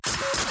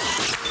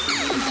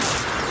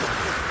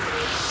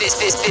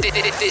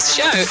This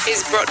show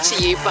is brought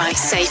to you by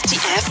Safety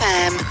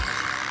FM.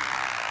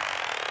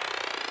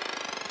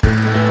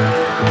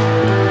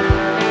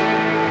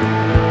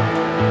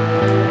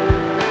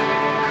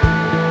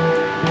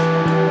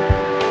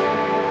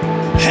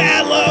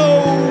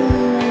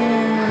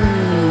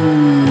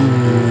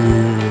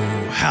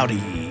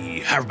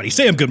 Hi, everybody.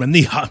 Sam Goodman,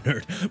 the Hot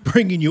Nerd,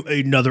 bringing you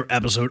another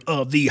episode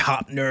of the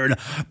Hot Nerd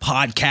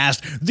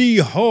Podcast, the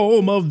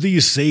home of the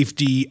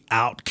safety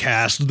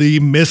outcasts, the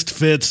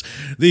misfits,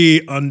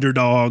 the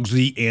underdogs,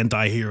 the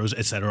anti-heroes,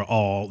 etc.,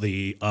 all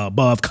the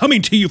above,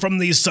 coming to you from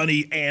the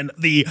sunny and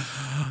the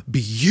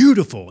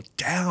beautiful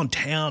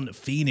downtown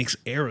Phoenix,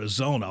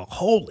 Arizona.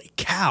 Holy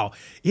cow,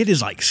 it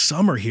is like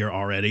summer here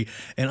already,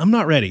 and I'm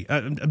not ready.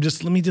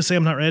 Let me just say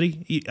I'm not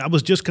ready. I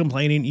was just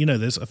complaining, you know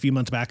this, a few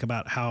months back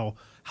about how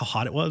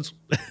hot it was.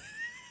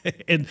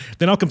 And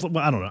then I'll complain.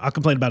 Well, I don't know. I'll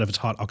complain about if it's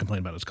hot. I'll complain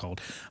about if it's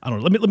cold. I don't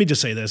know. Let me just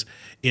say this.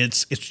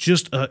 It's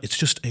just a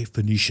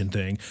Phoenician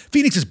thing.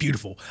 Phoenix is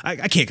beautiful.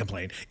 I can't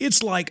complain.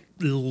 It's like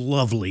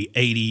lovely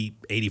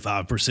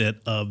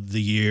 85% of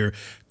the year.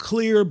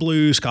 Clear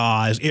blue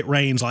skies. It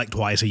rains like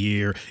twice a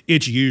year.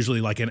 It's usually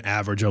like an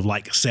average of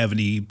like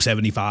 70,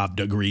 75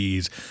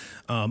 degrees.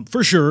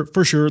 For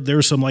sure,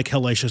 there's some like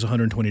hellacious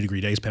 120-degree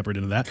days peppered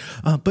into that.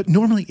 But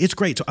normally it's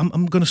great. So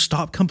I'm going to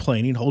stop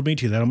complaining. Hold me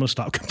to that. I'm going to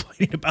stop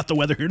complaining about the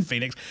weather here in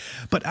Phoenix.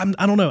 But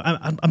I don't know.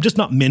 I'm just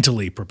not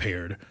mentally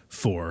prepared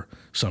for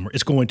summer.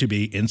 It's going to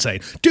be insane.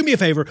 Do me a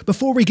favor.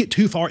 Before we get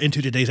too far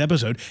into today's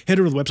episode, head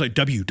over to the website,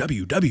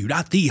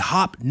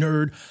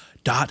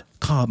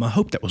 www.thehopnerd.com. I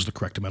hope that was the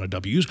correct amount of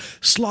W's.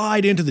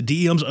 Slide into the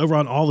DMs over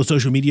on all the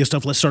social media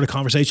stuff. Let's start a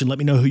conversation. Let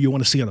me know who you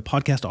want to see on the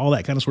podcast, all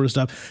that kind of sort of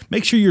stuff.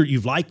 Make sure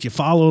you've liked, you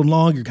followed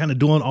along, you're kind of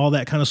doing all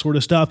that kind of sort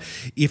of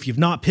stuff. If you've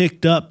not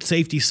picked up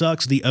Safety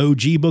Sucks, the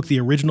OG book, the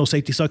original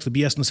Safety Sucks, the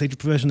BS in the safety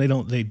profession, they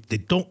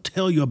don't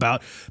tell you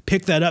about.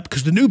 Pick that up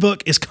because the new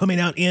book is coming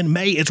out in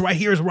May. It's right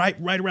here. It's right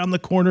around the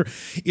corner.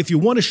 If you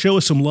want to show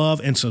us some love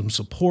and some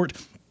support,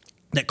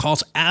 that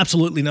costs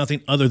absolutely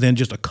nothing other than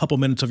just a couple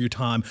minutes of your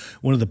time.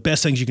 One of the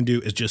best things you can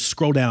do is just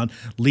scroll down,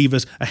 leave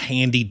us a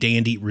handy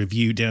dandy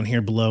review down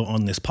here below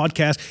on this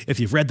podcast. If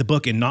you've read the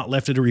book and not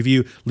left it a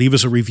review, leave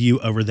us a review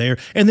over there.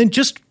 And then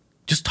just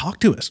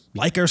talk to us.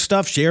 Like our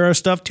stuff, share our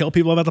stuff, tell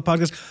people about the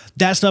podcast.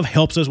 That stuff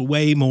helps us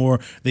way more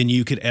than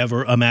you could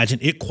ever imagine.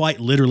 It quite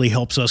literally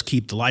helps us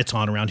keep the lights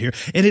on around here.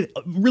 And it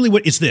really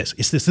this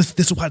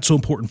is why it's so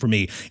important for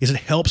me, is it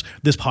helps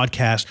this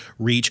podcast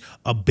reach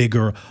a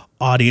bigger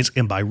audience,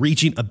 and by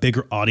reaching a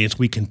bigger audience,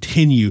 we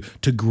continue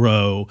to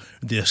grow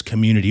this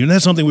community. And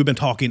that's something we've been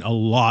talking a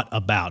lot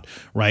about,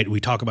 right?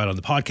 We talk about it on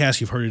the podcast.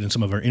 You've heard it in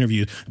some of our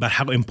interviews about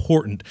how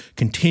important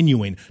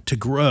continuing to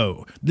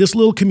grow this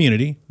little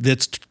community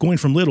that's going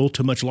from little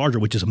to much larger,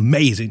 which is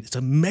amazing. It's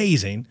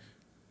amazing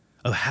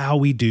of how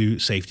we do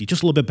safety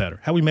just a little bit better,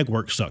 how we make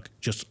work suck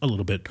just a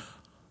little bit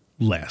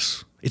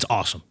less. It's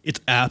awesome. It's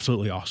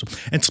absolutely awesome.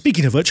 And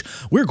speaking of which,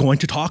 we're going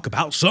to talk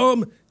about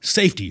some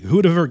safety. Who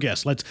would have ever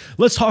guessed?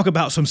 Let's talk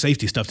about some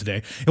safety stuff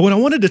today. And what I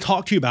wanted to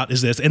talk to you about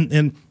is this,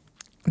 and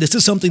this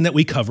is something that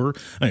we cover.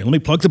 Let me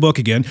plug the book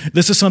again.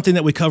 This is something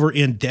that we cover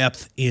in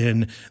depth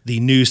in the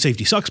new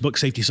Safety Sucks book,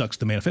 Safety Sucks,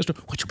 the Manifesto,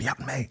 which will be out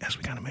in May, as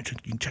we kind of mentioned.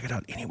 You can check it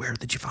out anywhere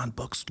that you find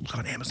books. Look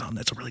on Amazon.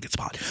 That's a really good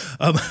spot.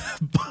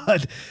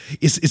 But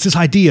it's this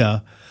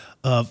idea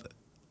of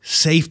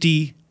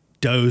safety,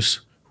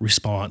 dose,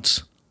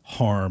 response,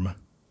 harm,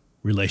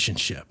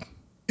 relationship.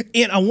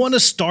 And I want to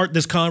start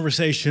this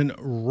conversation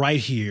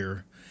right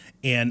here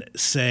and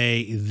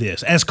say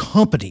this. As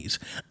companies,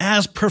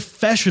 as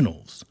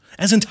professionals,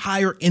 as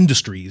entire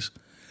industries,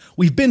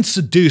 we've been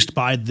seduced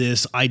by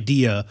this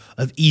idea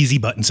of easy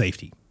button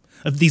safety,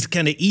 of these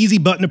kind of easy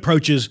button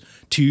approaches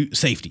to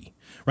safety,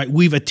 right?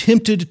 We've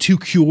attempted to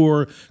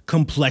cure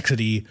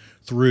complexity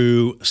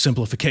through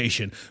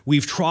simplification.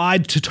 We've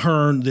tried to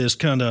turn this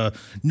kind of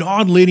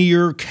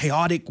nonlinear,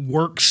 chaotic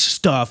work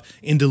stuff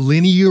into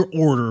linear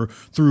order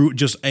through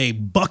just a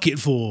bucket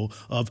full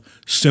of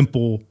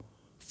simple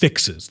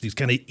fixes. These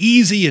kind of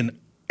easy and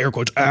air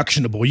quotes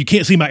actionable. You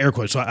can't see my air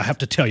quotes, so I have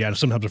to tell you.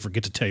 Sometimes I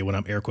forget to tell you when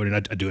I'm air quoting. I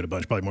do it a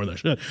bunch, probably more than I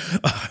should.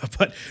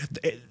 But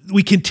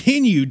we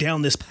continue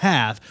down this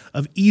path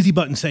of easy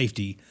button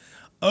safety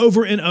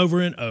over and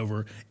over and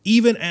over,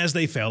 even as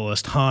they fail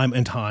us time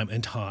and time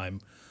and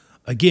time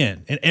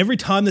again. And every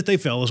time that they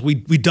fail us, we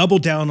double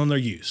down on their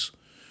use,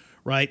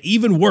 right?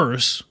 Even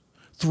worse,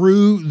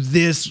 through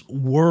this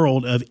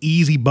world of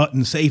easy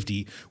button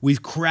safety,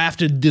 we've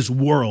crafted this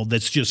world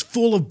that's just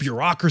full of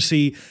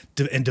bureaucracy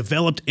and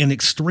developed an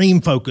extreme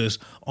focus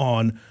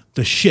on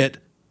the shit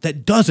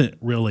that doesn't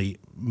really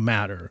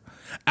matter.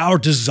 Our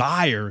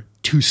desire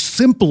to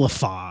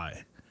simplify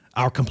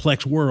our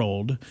complex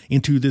world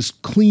into this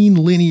clean,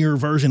 linear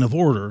version of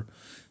order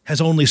has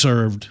only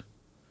served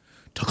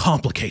to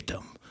complicate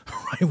them.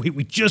 Right?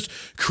 We just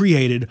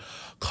created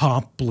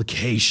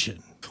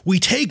complication. We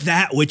take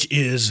that which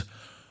is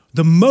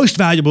the most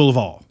valuable of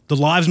all, the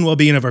lives and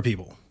well-being of our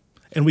people,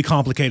 and we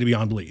complicate it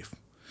beyond belief.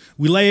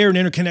 We layer and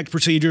interconnect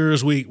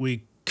procedures,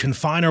 we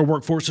confine our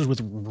workforces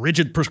with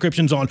rigid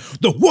prescriptions on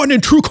the one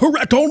and true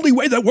correct only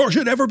way that work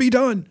should ever be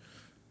done.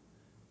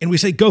 And we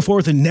say, go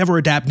forth and never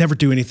adapt, never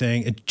do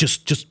anything, and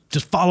just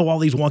follow all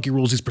these wonky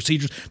rules, these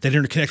procedures that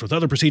interconnect with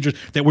other procedures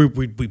that we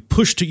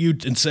push to you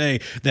and say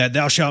that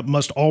thou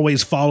must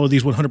always follow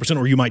these 100%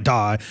 or you might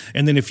die.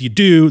 And then if you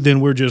do,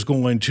 then we're just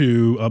going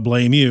to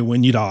blame you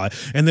when you die.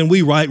 And then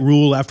we write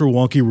rule after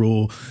wonky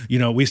rule.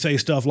 We say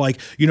stuff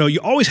like, you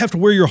always have to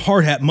wear your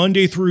hard hat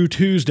Monday through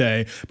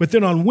Tuesday, but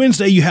then on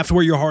Wednesday you have to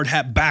wear your hard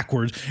hat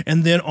backwards.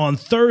 And then on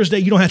Thursday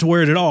you don't have to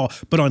wear it at all.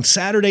 But on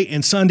Saturday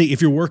and Sunday, if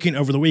you're working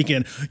over the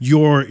weekend,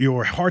 your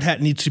hard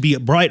hat needs to be a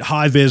bright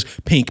high-vis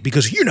pink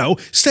because,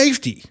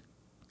 safety.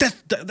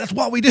 That's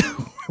what we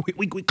do.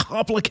 We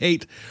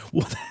complicate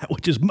that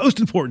which is most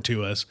important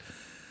to us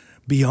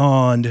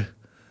beyond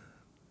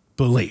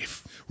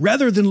belief.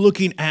 Rather than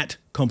looking at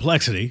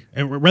complexity,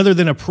 and rather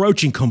than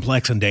approaching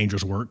complex and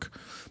dangerous work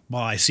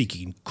by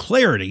seeking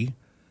clarity,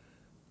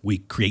 we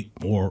create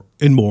more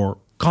and more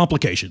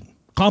complication.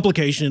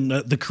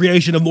 The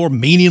creation of more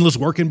meaningless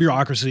work and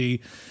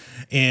bureaucracy,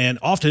 and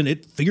often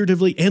it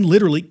figuratively and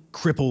literally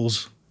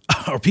cripples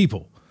our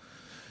people.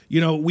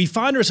 We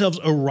find ourselves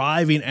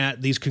arriving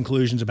at these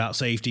conclusions about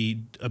safety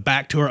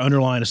back to our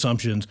underlying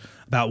assumptions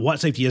about what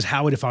safety is,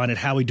 how we define it,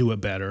 how we do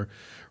it better,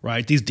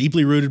 right? These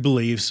deeply rooted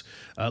beliefs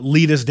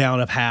lead us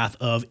down a path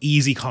of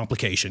easy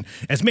complication.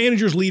 As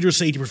managers, leaders,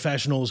 safety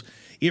professionals,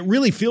 it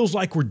really feels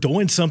like we're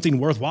doing something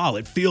worthwhile.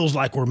 It feels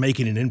like we're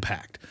making an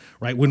impact,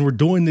 right? When we're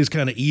doing these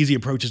kind of easy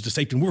approaches to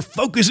safety, and we're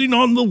focusing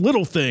on the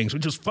little things. We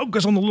just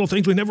focus on the little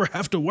things. We never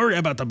have to worry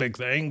about the big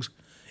things.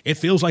 It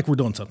feels like we're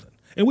doing something.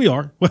 And we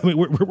are. I mean,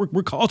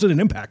 we're causing an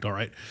impact, all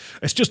right?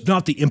 It's just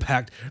not the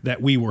impact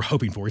that we were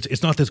hoping for.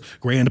 It's not this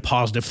grand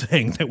positive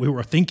thing that we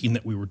were thinking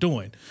that we were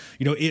doing.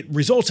 It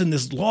results in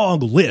this long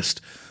list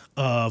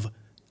of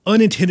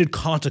unintended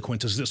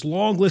consequences, this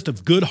long list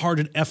of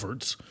good-hearted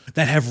efforts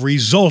that have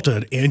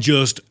resulted in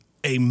just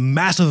a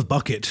massive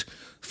bucket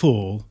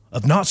full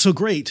of not so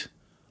great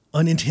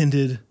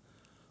unintended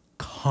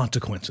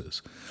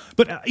consequences.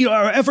 But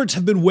our efforts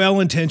have been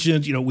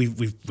well-intentioned.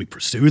 We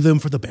pursue them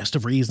for the best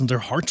of reasons. Our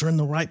hearts are in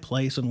the right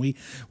place, and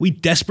we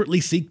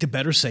desperately seek to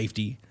better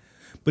safety.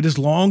 But as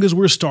long as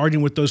we're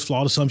starting with those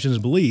flawed assumptions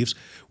and beliefs,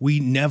 we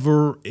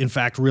never, in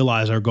fact,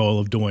 realize our goal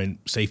of doing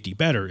safety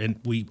better, and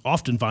we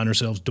often find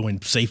ourselves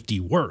doing safety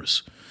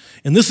worse.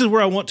 And this is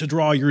where I want to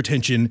draw your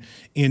attention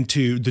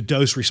into the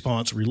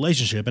dose-response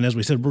relationship. And as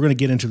we said, we're going to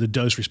get into the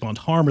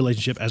dose-response-harm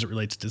relationship as it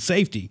relates to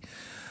safety.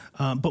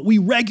 But we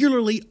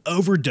regularly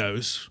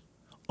overdose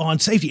on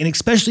safety, and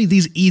especially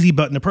these easy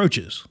button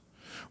approaches,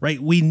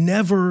 right? We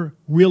never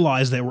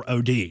realize that we're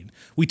ODing.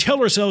 We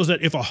tell ourselves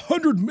that if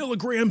 100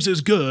 milligrams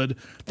is good,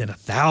 then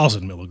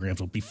 1,000 milligrams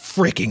will be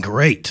freaking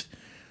great.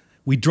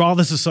 We draw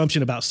this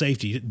assumption about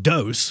safety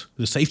dose,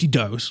 the safety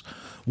dose,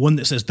 one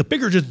that says the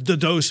bigger the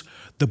dose,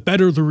 the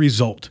better the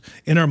result.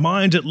 In our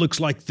minds, it looks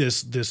like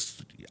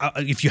this.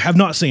 If you have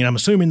not seen, I'm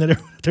assuming that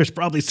there's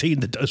probably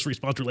seen the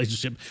dose-response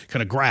relationship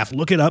kind of graph.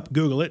 Look it up,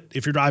 Google it.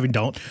 If you're driving,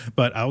 don't.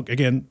 But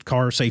again,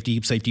 car safety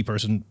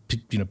person,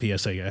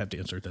 PSA, I have to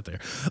insert that there.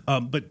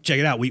 But check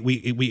it out.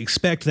 We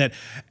expect that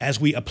as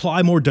we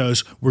apply more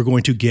dose, we're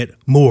going to get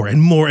more and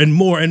more and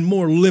more and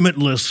more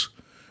limitless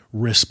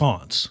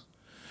response.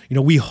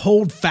 We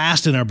hold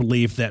fast in our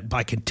belief that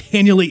by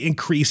continually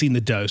increasing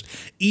the dose,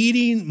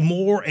 eating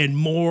more and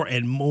more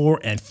and more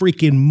and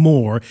freaking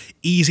more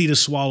easy to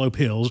swallow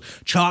pills,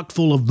 chock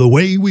full of the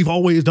way we've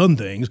always done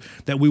things,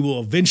 that we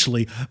will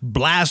eventually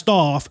blast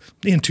off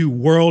into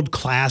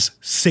world-class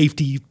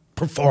safety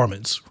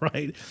performance,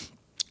 right?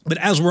 But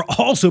as we're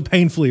also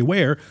painfully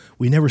aware,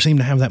 we never seem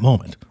to have that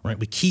moment, right?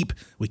 We keep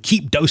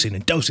dosing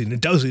and dosing and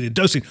dosing and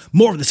dosing,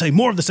 more of the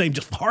same,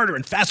 just harder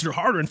and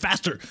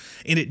faster,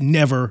 and it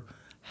never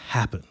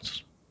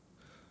happens.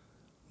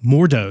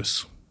 More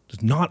dose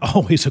does not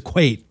always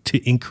equate to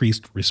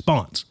increased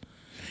response.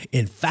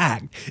 In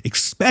fact,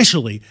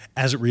 especially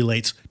as it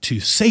relates to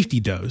safety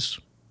dose,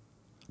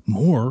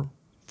 more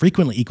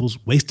frequently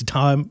equals wasted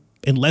time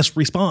and less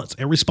response.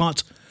 And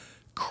response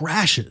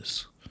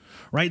crashes,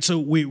 right? So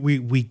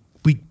we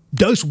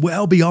dose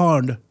well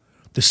beyond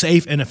the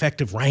safe and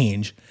effective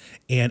range,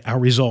 and our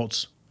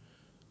results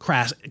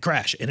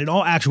crash. And in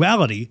all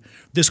actuality,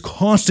 this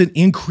constant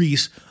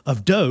increase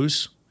of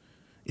dose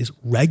is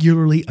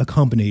regularly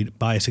accompanied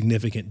by a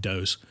significant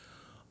dose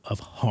of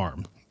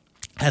harm.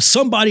 As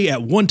somebody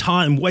at one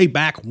time, way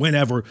back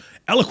whenever,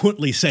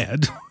 eloquently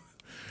said,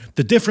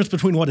 the difference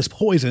between what is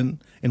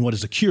poison and what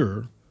is a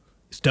cure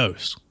is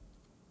dose.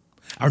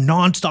 Our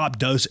nonstop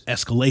dose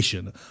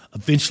escalation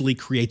eventually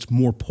creates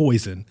more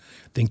poison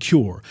than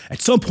cure.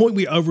 At some point,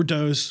 we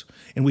overdose,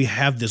 and we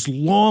have this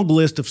long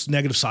list of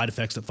negative side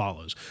effects that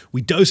follows.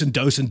 We dose and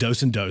dose and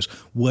dose and dose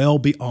well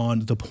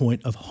beyond the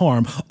point of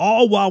harm,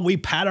 all while we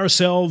pat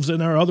ourselves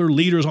and our other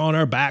leaders on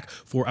our back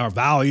for our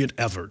valiant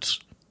efforts.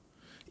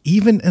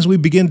 Even as we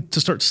begin to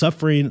start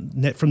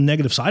suffering from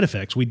negative side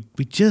effects, we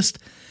just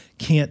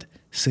can't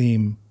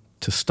seem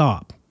to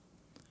stop.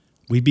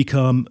 We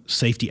become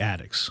safety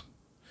addicts.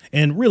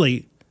 And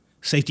really,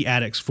 safety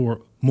addicts for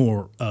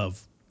more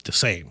of the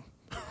same.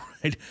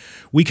 Right?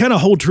 We kind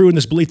of hold true in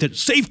this belief that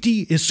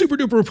safety is super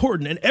duper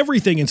important and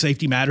everything in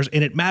safety matters,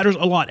 and it matters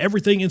a lot.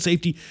 Everything in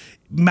safety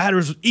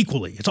matters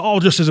equally. It's all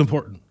just as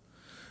important.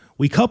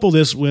 We couple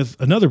this with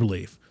another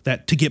belief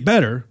that to get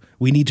better,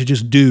 we need to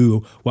just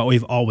do what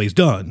we've always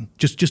done.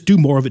 Just do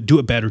more of it, do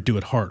it better, do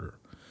it harder.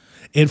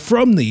 And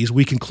from these,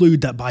 we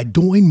conclude that by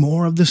doing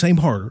more of the same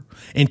harder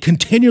and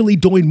continually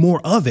doing more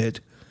of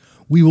it,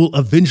 we will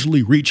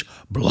eventually reach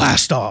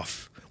blast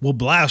off. We'll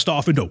blast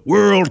off into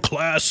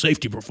world-class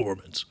safety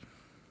performance.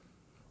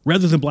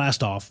 Rather than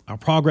blast off, our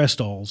progress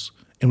stalls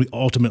and we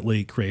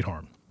ultimately create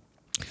harm.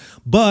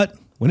 But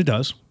when it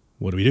does,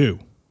 what do?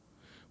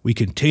 We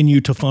continue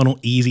to funnel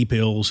easy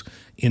pills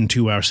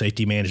into our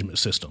safety management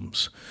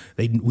systems.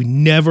 We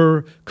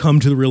never come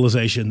to the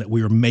realization that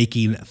we are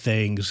making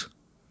things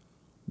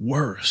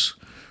worse,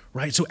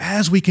 right? So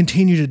as we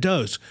continue to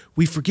dose,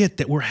 we forget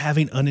that we're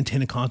having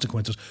unintended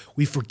consequences.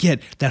 We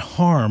forget that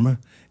harm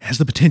has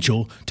the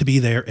potential to be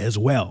there as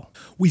well.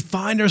 We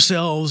find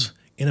ourselves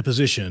in a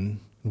position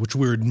in which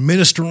we're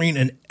administering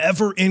an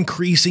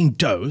ever-increasing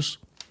dose,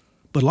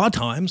 but a lot of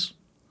times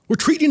we're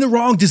treating the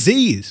wrong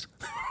disease.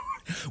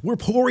 We're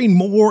pouring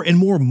more and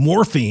more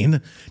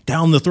morphine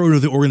down the throat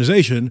of the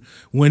organization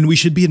when we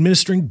should be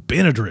administering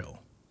Benadryl.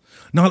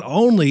 Not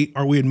only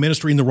are we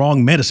administering the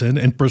wrong medicine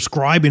and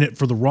prescribing it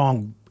for the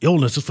wrong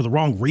illnesses for the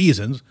wrong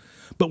reasons,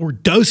 but we're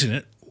dosing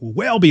it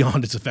well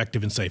beyond its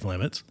effective and safe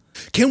limits.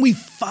 Can we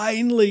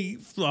finally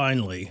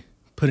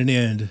put an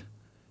end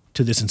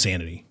to this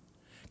insanity?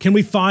 Can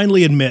we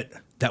finally admit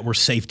that we're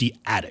safety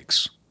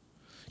addicts?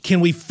 Can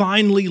we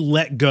finally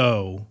let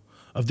go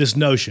of this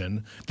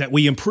notion that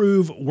we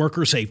improve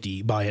worker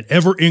safety by an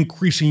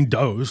ever-increasing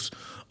dose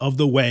of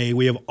the way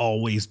we have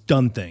always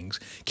done things?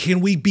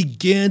 Can we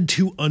begin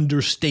to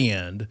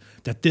understand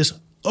that this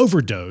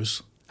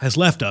overdose has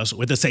left us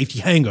with a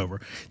safety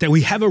hangover, that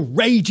we have a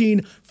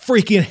raging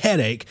freaking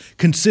headache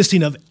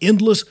consisting of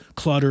endless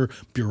clutter,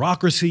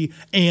 bureaucracy,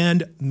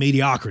 and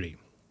mediocrity?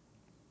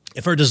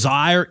 If our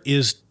desire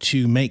is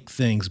to make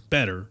things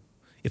better,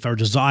 if our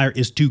desire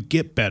is to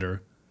get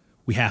better,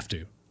 we have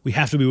to. We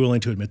have to be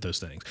willing to admit those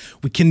things.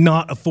 We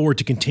cannot afford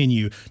to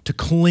continue to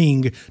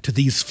cling to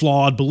these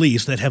flawed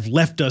beliefs that have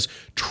left us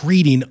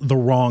treating the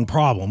wrong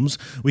problems.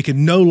 We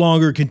can no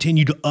longer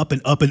continue to up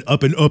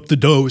the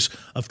dose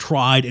of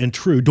tried and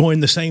true, doing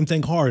the same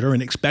thing harder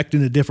and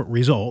expecting a different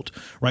result,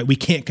 right? We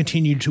can't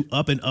continue to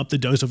up the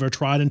dose of our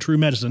tried and true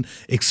medicine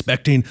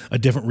expecting a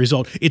different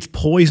result. It's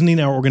poisoning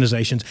our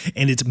organizations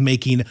and it's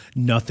making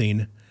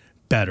nothing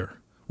better.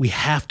 We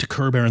have to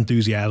curb our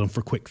enthusiasm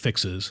for quick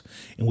fixes,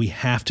 and we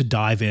have to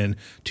dive in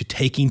to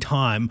taking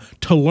time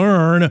to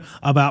learn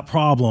about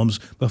problems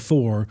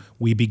before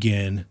we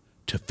begin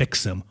to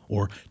fix them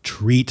or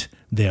treat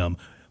them.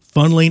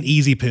 Funneling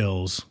easy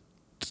pills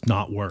does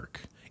not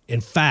work. In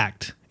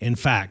fact,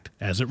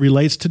 as it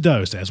relates to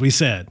dose, as we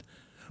said,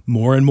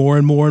 more and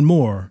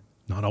more,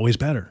 not always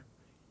better.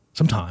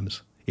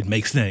 Sometimes it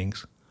makes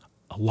things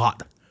a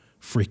lot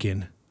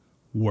freaking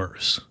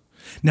worse.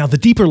 Now, the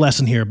deeper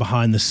lesson here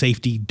behind the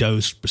safety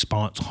dose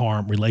response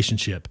harm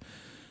relationship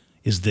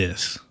is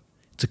this.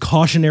 It's a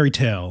cautionary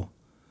tale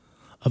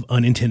of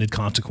unintended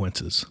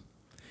consequences.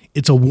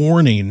 It's a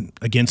warning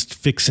against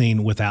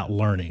fixing without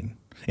learning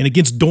and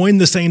against doing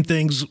the same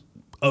things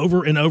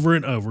over and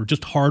over,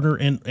 just harder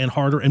and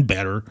harder and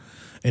better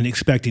and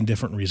expecting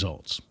different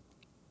results.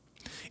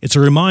 It's a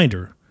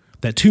reminder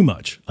that too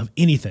much of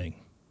anything,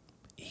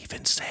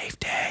 even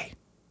safety,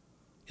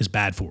 is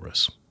bad for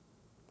us.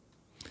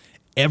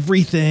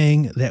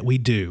 Everything that we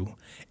do,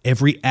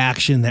 every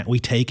action that we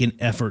take in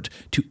effort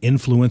to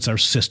influence our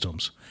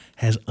systems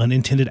has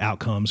unintended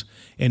outcomes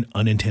and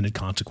unintended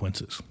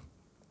consequences.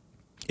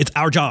 It's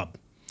our job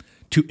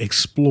to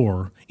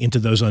explore into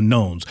those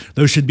unknowns.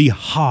 Those should be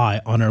high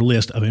on our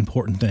list of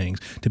important things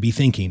to be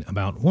thinking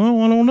about.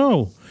 Well, I don't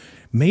know.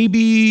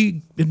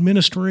 Maybe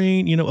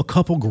administering, a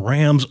couple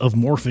grams of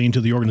morphine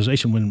to the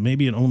organization when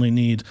maybe it only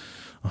needs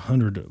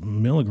 100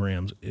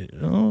 milligrams.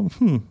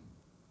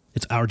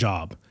 It's our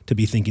job to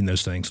be thinking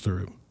those things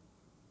through.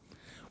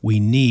 We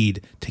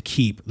need to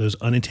keep those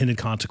unintended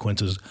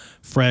consequences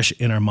fresh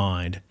in our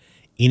mind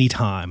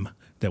anytime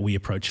that we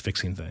approach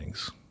fixing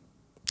things.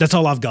 That's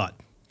all I've got.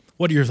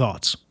 What are your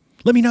thoughts?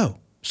 Let me know.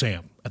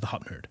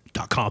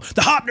 Sam@thehopnerd.com.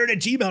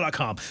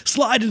 Thehopnerd@gmail.com.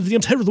 Slide into the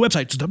DMs. Head over to the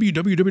website. It's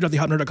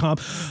www.thehopnerd.com.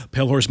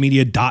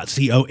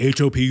 palehorsemedia.co.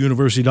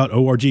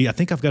 hopuniversity.org. I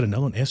think I've got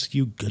another one.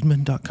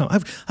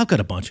 sugoodman.com. I've got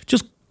a bunch.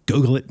 Just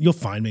Google it. You'll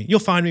find me. You'll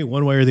find me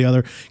one way or the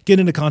other. Get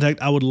into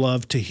contact. I would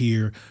love to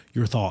hear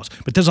your thoughts.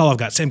 But that's all I've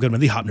got. Sam Goodman,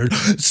 the Hop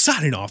Nerd,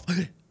 signing off.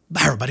 Bye,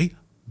 everybody.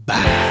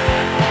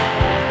 Bye.